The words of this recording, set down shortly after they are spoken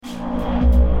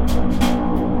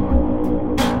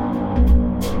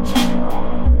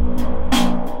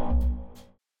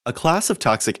A class of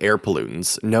toxic air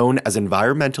pollutants known as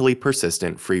environmentally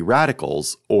persistent free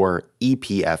radicals, or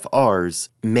EPFRs,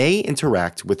 may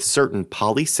interact with certain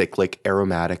polycyclic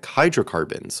aromatic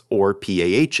hydrocarbons, or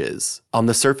PAHs, on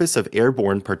the surface of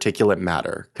airborne particulate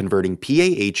matter, converting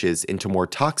PAHs into more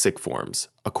toxic forms,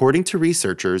 according to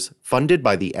researchers funded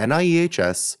by the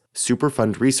NIEHS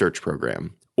Superfund Research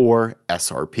Program, or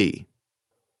SRP.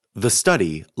 The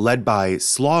study, led by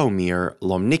Slawomir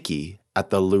Lomnicki at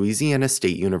the Louisiana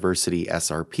State University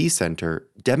SRP Center,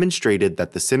 demonstrated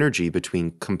that the synergy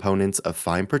between components of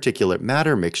fine particulate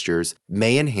matter mixtures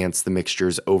may enhance the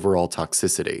mixture's overall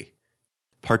toxicity.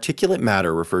 Particulate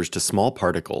matter refers to small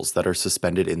particles that are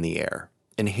suspended in the air.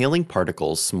 Inhaling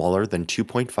particles smaller than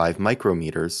 2.5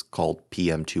 micrometers, called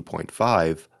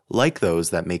PM2.5, like those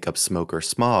that make up smoke or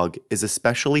smog, is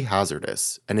especially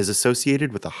hazardous and is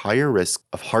associated with a higher risk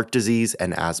of heart disease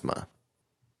and asthma.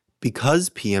 Because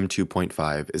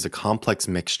PM2.5 is a complex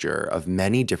mixture of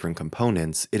many different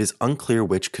components, it is unclear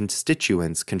which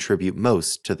constituents contribute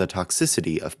most to the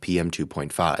toxicity of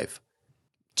PM2.5.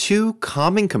 Two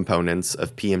common components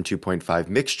of PM2.5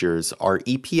 mixtures are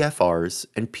EPFRs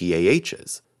and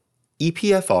PAHs.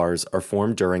 EPFRs are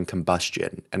formed during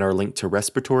combustion and are linked to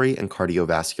respiratory and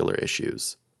cardiovascular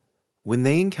issues. When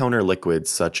they encounter liquids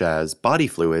such as body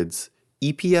fluids,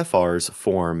 EPFRs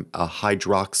form a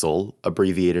hydroxyl,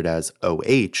 abbreviated as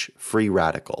OH, free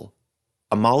radical,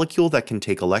 a molecule that can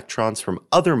take electrons from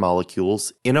other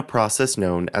molecules in a process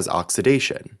known as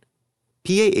oxidation.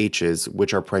 PAHs,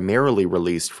 which are primarily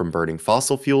released from burning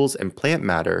fossil fuels and plant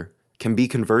matter, can be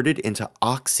converted into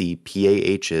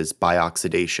oxy-PAHs by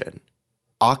oxidation.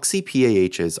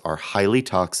 Oxy-PAHs are highly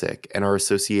toxic and are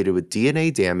associated with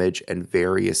DNA damage and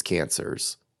various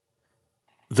cancers.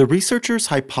 The researchers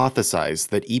hypothesized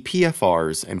that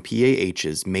EPFRs and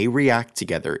PAHs may react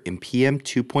together in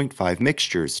PM2.5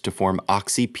 mixtures to form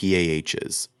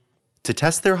oxy-PAHs. To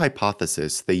test their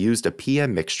hypothesis, they used a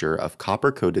PM mixture of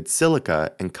copper-coated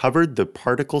silica and covered the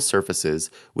particle surfaces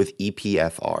with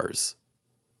EPFRs.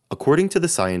 According to the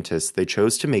scientists, they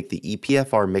chose to make the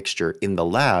EPFR mixture in the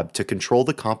lab to control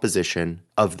the composition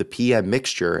of the PM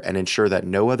mixture and ensure that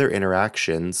no other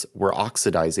interactions were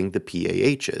oxidizing the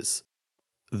PAHs.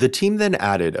 The team then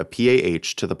added a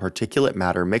PAH to the particulate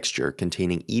matter mixture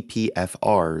containing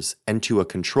EPFRs and to a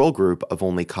control group of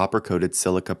only copper-coated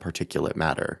silica particulate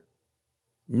matter.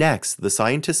 Next, the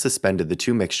scientists suspended the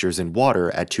two mixtures in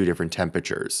water at two different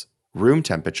temperatures: room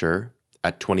temperature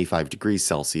at 25 degrees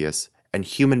Celsius and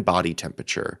human body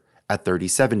temperature at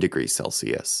 37 degrees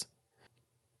Celsius.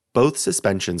 Both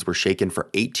suspensions were shaken for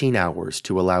 18 hours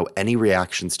to allow any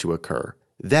reactions to occur.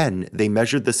 Then, they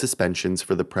measured the suspensions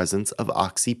for the presence of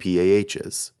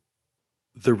oxy-PAHs.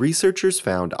 The researchers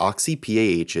found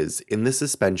oxy-PAHs in the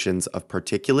suspensions of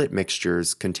particulate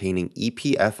mixtures containing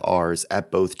EPFRs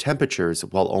at both temperatures,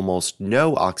 while almost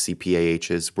no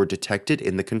oxy-PAHs were detected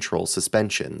in the control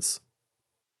suspensions.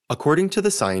 According to the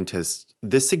scientists,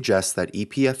 this suggests that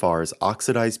EPFRs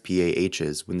oxidize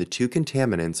PAHs when the two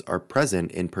contaminants are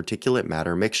present in particulate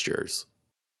matter mixtures.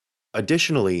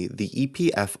 Additionally, the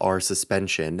EPFR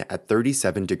suspension at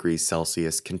 37 degrees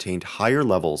Celsius contained higher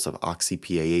levels of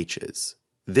oxy-PAHs.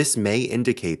 This may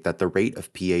indicate that the rate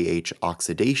of PAH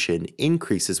oxidation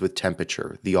increases with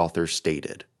temperature, the authors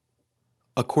stated.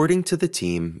 According to the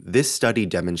team, this study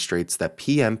demonstrates that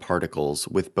PM particles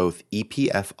with both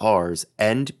EPFRs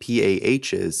and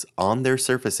PAHs on their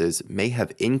surfaces may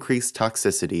have increased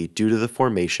toxicity due to the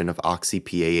formation of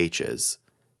oxy-PAHs.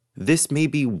 This may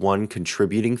be one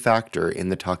contributing factor in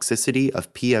the toxicity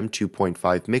of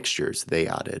PM2.5 mixtures, they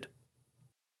added.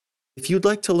 If you'd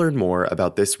like to learn more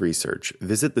about this research,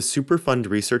 visit the Superfund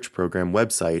Research Program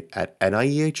website at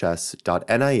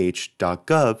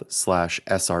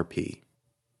niehs.nih.gov/SRP.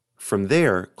 From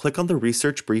there, click on the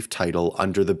research brief title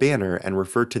under the banner and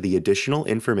refer to the additional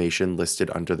information listed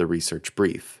under the research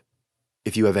brief.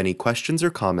 If you have any questions or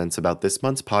comments about this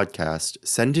month's podcast,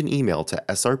 send an email to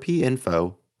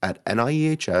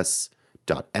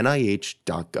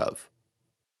srpinfo@niehs.nih.gov.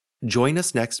 Join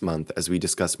us next month as we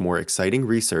discuss more exciting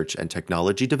research and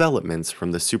technology developments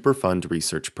from the Superfund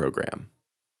Research Program.